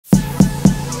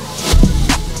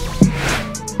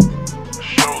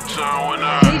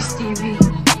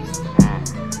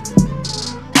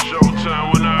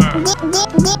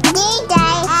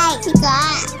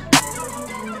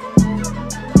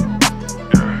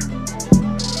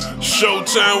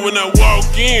Showtime when I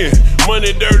walk in.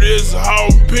 Money dirty as a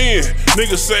hog pen.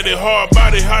 Niggas say they hard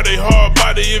body, how they hard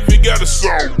body if you got a soul.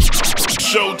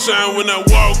 Showtime when I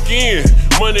walk in.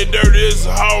 Money dirty as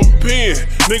a hog pen.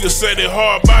 Niggas say they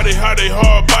hard body, how they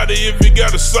hard body if you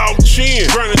got a soft chin.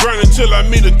 Grinding till I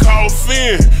meet a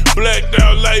coffin. Blacked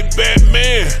out like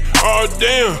Batman. Oh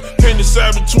damn, can't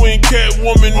decide between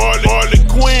Catwoman or Harley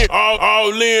Quinn. All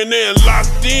in there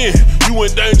locked in. You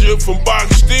in danger from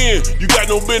boxed in. You got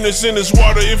no business in this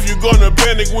water if you gonna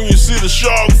panic when you see the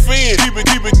shark fin.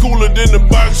 Keep it cooler than the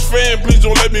box fan. Please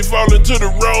don't let me fall into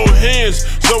the wrong hands.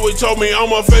 Zoe told me I'm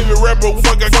my favorite rapper.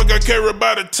 Fuck I care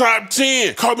about the top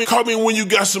 10. Call me when you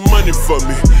got some money for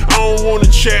me. I don't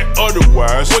wanna chat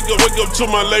otherwise. Wake up to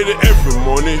my lady every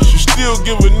morning. She still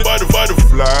giving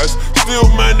butterflies. Still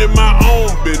minding my own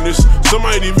business. Some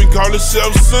might even call it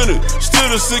self-centered. Still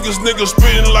the sickest nigga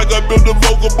spitting like I built a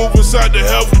vocal booth inside the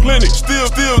health clinic. Still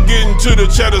getting to the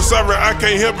chatter. Sorry, I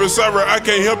can't help it. Sorry, I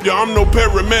can't help you. I'm no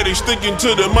paramedic. Sticking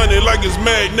to the money like it's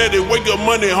magnetic. Wake up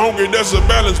money hungry. That's a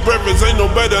balanced breakfast. Ain't no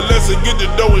better lesson. Get the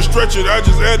dough and stretch it. I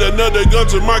just add another gun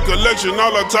to my collection.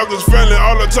 All I talk is family.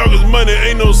 All I talk is money.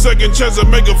 Ain't no second chance to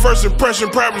make a first impression.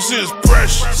 Privacy is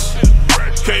precious.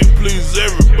 Can't please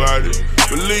everybody.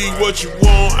 Believe what you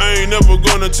want, I ain't never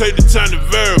gonna take the time to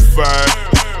verify.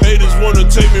 Haters wanna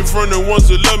take me from the ones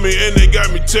that love me and they got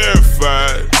me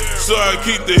terrified. So I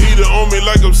keep the heater on me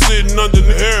like I'm sitting under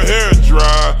the hair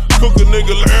dryer. Cook a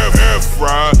nigga like air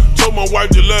fry. Told my wife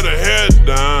to let her hair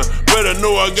down. Better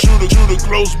know I got shooter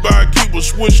close by. Keep a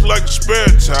switch like a spare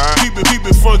tire. Keep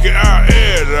it funky out,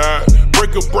 air it out.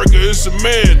 Breaker, it's a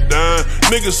man down.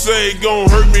 Niggas say it gon'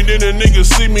 hurt me, then a nigga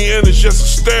see me and it's just a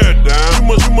stare down.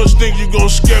 You must think you gon'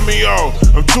 scare me off.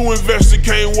 I'm too invested,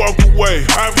 can't walk away.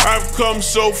 I've come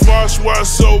so far, so I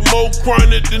sold more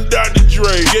chronic than Dr.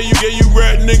 Dre. Yeah, you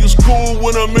rap niggas cool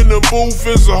when I'm in the booth,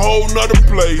 it's a whole nother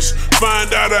place.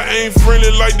 Find out I ain't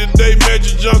friendly like the day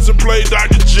Magic Johnson played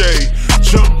Dr. J.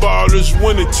 Jump ball, it's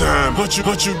winter time.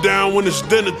 Hunt you down when it's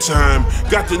dinner time.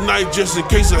 Got the knife just in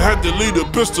case I had to lead a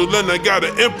pistol and I gotta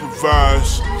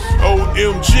improvise.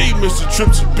 OMG, Mr.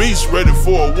 Trips a beast, ready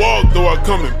for a walk, though I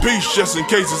come in peace, just in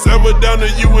case it's ever down to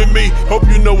you and me. Hope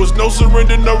you know it's no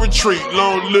surrender, no retreat.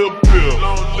 Long live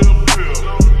Bill.